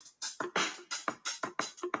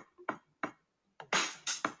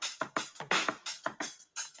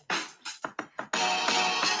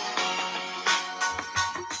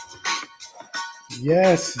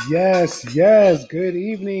Yes, yes, yes. Good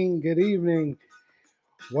evening. Good evening.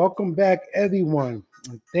 Welcome back, everyone.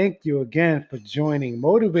 And thank you again for joining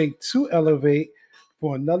Motivate to Elevate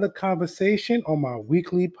for another conversation on my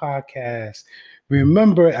weekly podcast.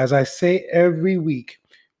 Remember, as I say every week,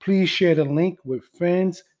 please share the link with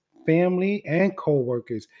friends, family, and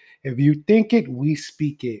coworkers. If you think it, we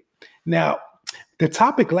speak it. Now, the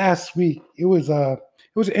topic last week, it was an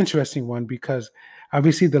interesting one because I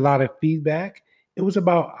received a lot of feedback. It was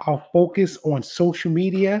about our focus on social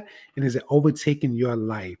media and is it overtaking your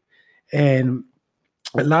life? And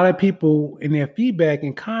a lot of people in their feedback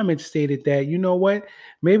and comments stated that, you know what,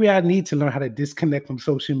 maybe I need to learn how to disconnect from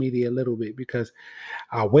social media a little bit because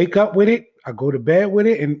I wake up with it, I go to bed with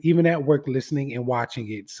it, and even at work listening and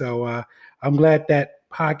watching it. So I'm glad that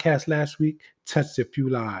podcast last week touched a few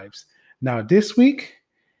lives. Now, this week,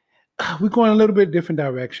 we're going a little bit different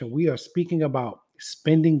direction. We are speaking about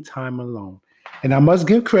spending time alone. And I must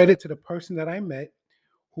give credit to the person that I met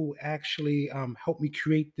who actually helped me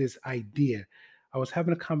create this idea. I was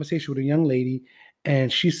having a conversation with a young lady,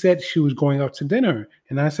 and she said she was going out to dinner.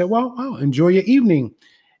 And I said, well, wow, enjoy your evening.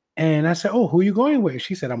 And I said, oh, who are you going with?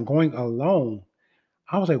 She said, I'm going alone.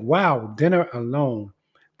 I was like, wow, dinner alone.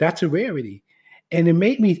 That's a rarity. And it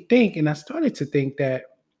made me think, and I started to think that,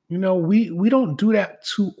 we don't do that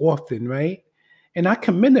too often, right? And I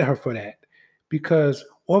commended her for that because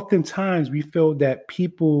oftentimes we feel that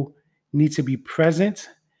people need to be present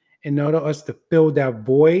in order for us to fill that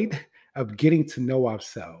void of getting to know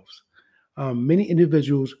ourselves. Many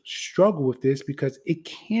individuals struggle with this because it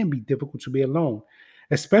can be difficult to be alone,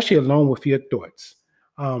 especially alone with your thoughts.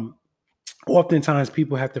 Um, Oftentimes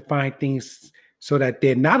people have to find things so that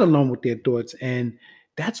they're not alone with their thoughts, and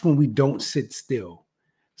that's when we don't sit still.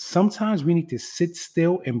 Sometimes we need to sit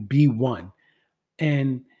still and be one.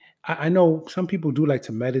 And I know some people do like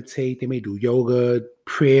to meditate. They may do yoga,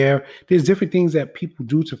 prayer. There's different things that people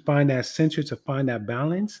do to find that center, to find that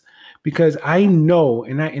balance. Because I know,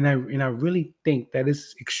 and I really think that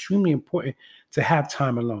it's extremely important to have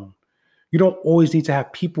time alone. You don't always need to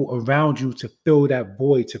have people around you to fill that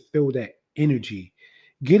void, to fill that energy.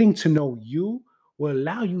 Getting to know you will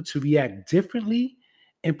allow you to react differently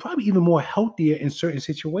and probably even more healthier in certain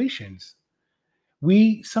situations.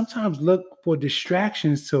 We sometimes look for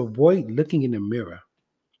distractions to avoid looking in the mirror.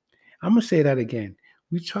 I'm going to say that again.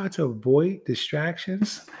 We try to avoid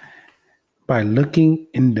distractions by looking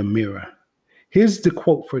in the mirror. Here's the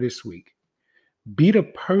quote for this week: be the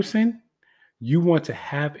person you want to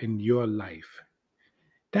have in your life.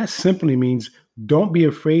 That simply means don't be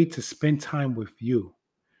afraid to spend time with you.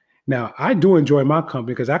 Now, I do enjoy my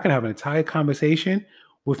company because I can have an entire conversation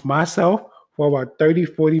with myself for about 30,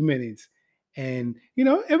 40 minutes. And,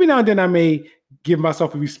 every now and then I may give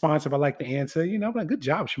myself a response if I like the answer. I'm like, good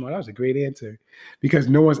job, Shimon. That was a great answer because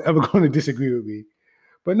no one's ever going to disagree with me.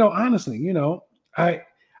 But no, honestly, I,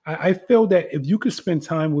 I feel that if you could spend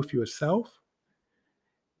time with yourself,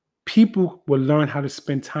 people will learn how to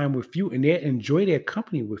spend time with you and they enjoy their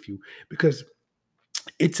company with you because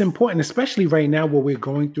it's important, especially right now, what we're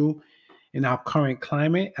going through in our current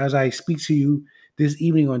climate. As I speak to you this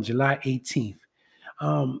evening on July 18th,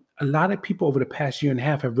 a lot of people over the past year and a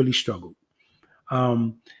half have really struggled.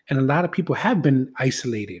 And a lot of people have been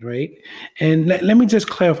isolated, right? And let me just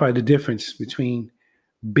clarify the difference between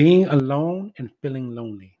being alone and feeling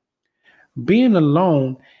lonely. Being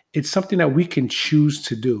alone, it's something that we can choose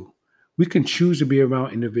to do. We can choose to be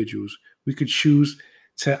around individuals. We could choose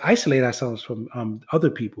to isolate ourselves from other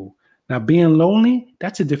people. Now, being lonely,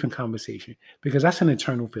 that's a different conversation because that's an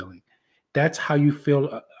internal feeling. That's how you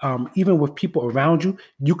feel. Even with people around you,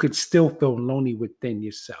 you could still feel lonely within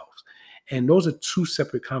yourself. And those are two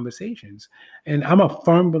separate conversations. And I'm a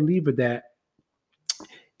firm believer that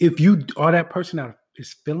if you are that person that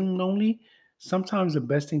is feeling lonely, sometimes the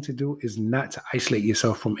best thing to do is not to isolate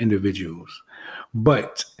yourself from individuals.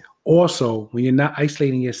 But also, when you're not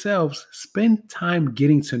isolating yourselves, spend time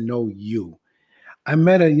getting to know you. I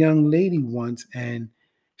met a young lady once, and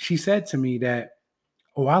she said to me that,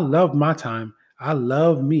 oh, I love my time. I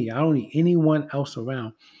love me. I don't need anyone else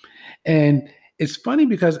around. And it's funny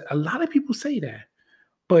because a lot of people say that,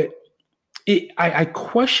 but I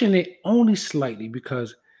question it only slightly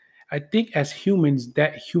because I think as humans,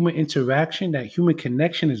 that human interaction, that human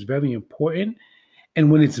connection is very important.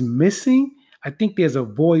 And when it's missing, I think there's a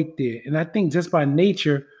void there. And I think just by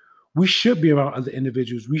nature, we should be around other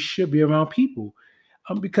individuals. We should be around people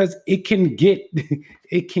because it can get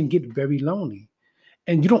it can get very lonely.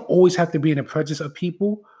 And you don't always have to be in the presence of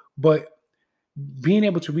people, but being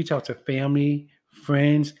able to reach out to family,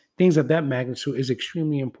 friends, things of that magnitude is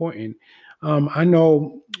extremely important. I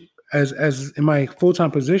know as in my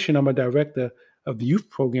full-time position, I'm a director of youth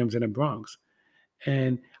programs in the Bronx.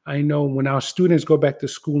 And I know when our students go back to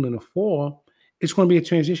school in the fall, it's going to be a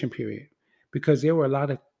transition period because there were a lot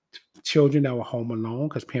of children that were home alone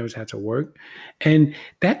because parents had to work. And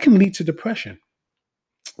that can lead to depression.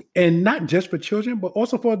 And not just for children, but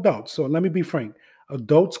also for adults. So let me be frank.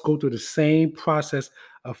 Adults go through the same process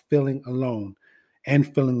of feeling alone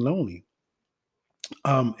and feeling lonely.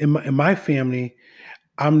 In my family,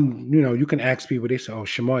 you can ask people, they say, oh,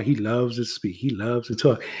 Shamar, he loves to speak. He loves to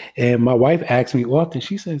talk. And my wife asks me often,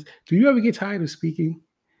 she says, do you ever get tired of speaking?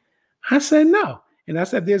 I said, no. And I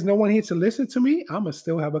said, there's no one here to listen to me. I'm going to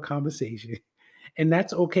still have a conversation. And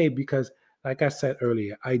that's okay because, like I said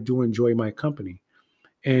earlier, I do enjoy my company.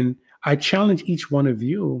 And I challenge each one of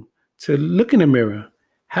you to look in the mirror,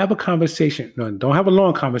 have a conversation. No, don't have a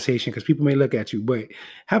long conversation because people may look at you, but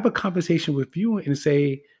have a conversation with you and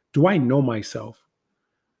say, do I know myself?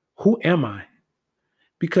 Who am I?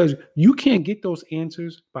 Because you can't get those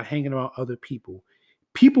answers by hanging around other people.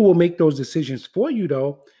 People will make those decisions for you,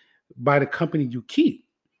 though, by the company you keep.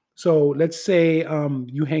 So let's say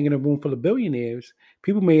you hang in a room full of billionaires,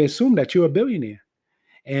 people may assume that you're a billionaire.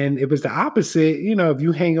 And if it's the opposite, if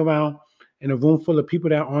you hang around in a room full of people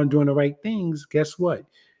that aren't doing the right things, guess what?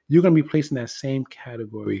 You're going to be placed in that same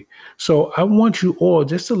category. So I want you all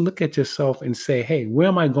just to look at yourself and say, hey, where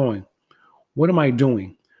am I going? What am I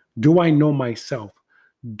doing? Do I know myself?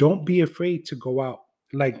 Don't be afraid to go out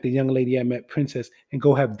like the young lady I met, Princess, and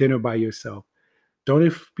go have dinner by yourself.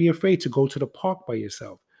 Don't be afraid to go to the park by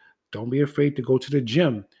yourself. Don't be afraid to go to the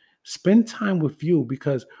gym. Spend time with you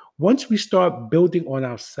because once we start building on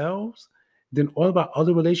ourselves, then all of our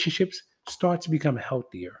other relationships start to become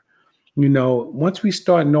healthier. Once we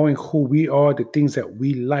start knowing who we are, the things that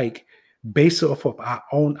we like based off of our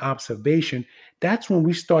own observation, that's when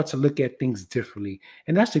we start to look at things differently.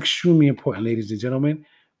 And that's extremely important, ladies and gentlemen.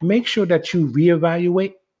 Make sure that you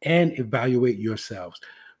reevaluate and evaluate yourselves.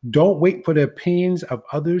 Don't wait for the opinions of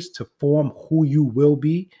others to form who you will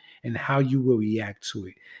be and how you will react to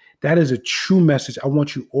it. That is a true message I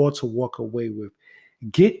want you all to walk away with.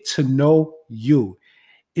 Get to know you.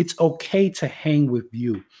 It's okay to hang with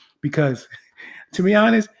you because, to be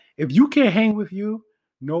honest, if you can't hang with you,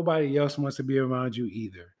 nobody else wants to be around you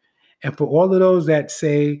either. And for all of those that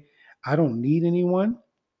say, I don't need anyone,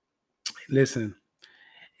 listen,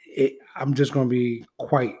 I'm just going to be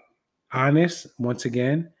quite honest once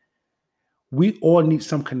again. We all need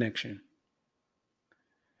some connection.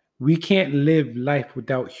 We can't live life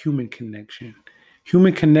without human connection.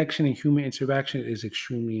 Human connection and human interaction is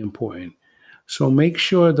extremely important. So make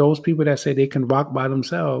sure those people that say they can rock by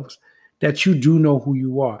themselves, that you do know who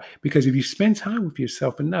you are. Because if you spend time with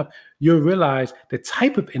yourself enough, you'll realize the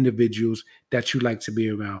type of individuals that you like to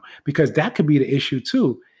be around. Because that could be the issue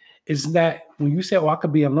too. Is that when you say, oh, I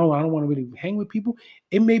could be alone, I don't want to really hang with people,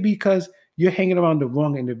 it may be because you're hanging around the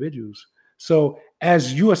wrong individuals. So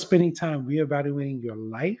as you are spending time reevaluating your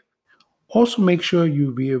life, also make sure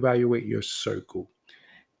you reevaluate your circle.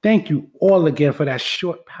 Thank you all again for that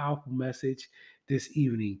short, powerful message this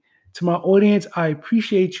evening. To my audience, I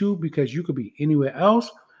appreciate you because you could be anywhere else,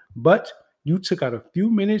 but you took out a few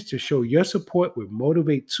minutes to show your support with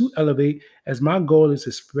Motivate to Elevate, as my goal is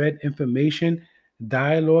to spread information,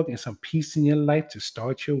 dialogue, and some peace in your life to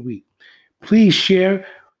start your week. Please share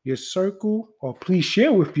your circle or please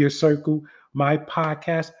share with your circle my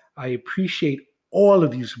podcast. I appreciate all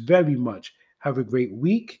of you very much. Have a great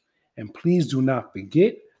week. And please do not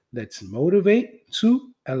forget, let's motivate to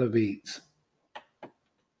elevate.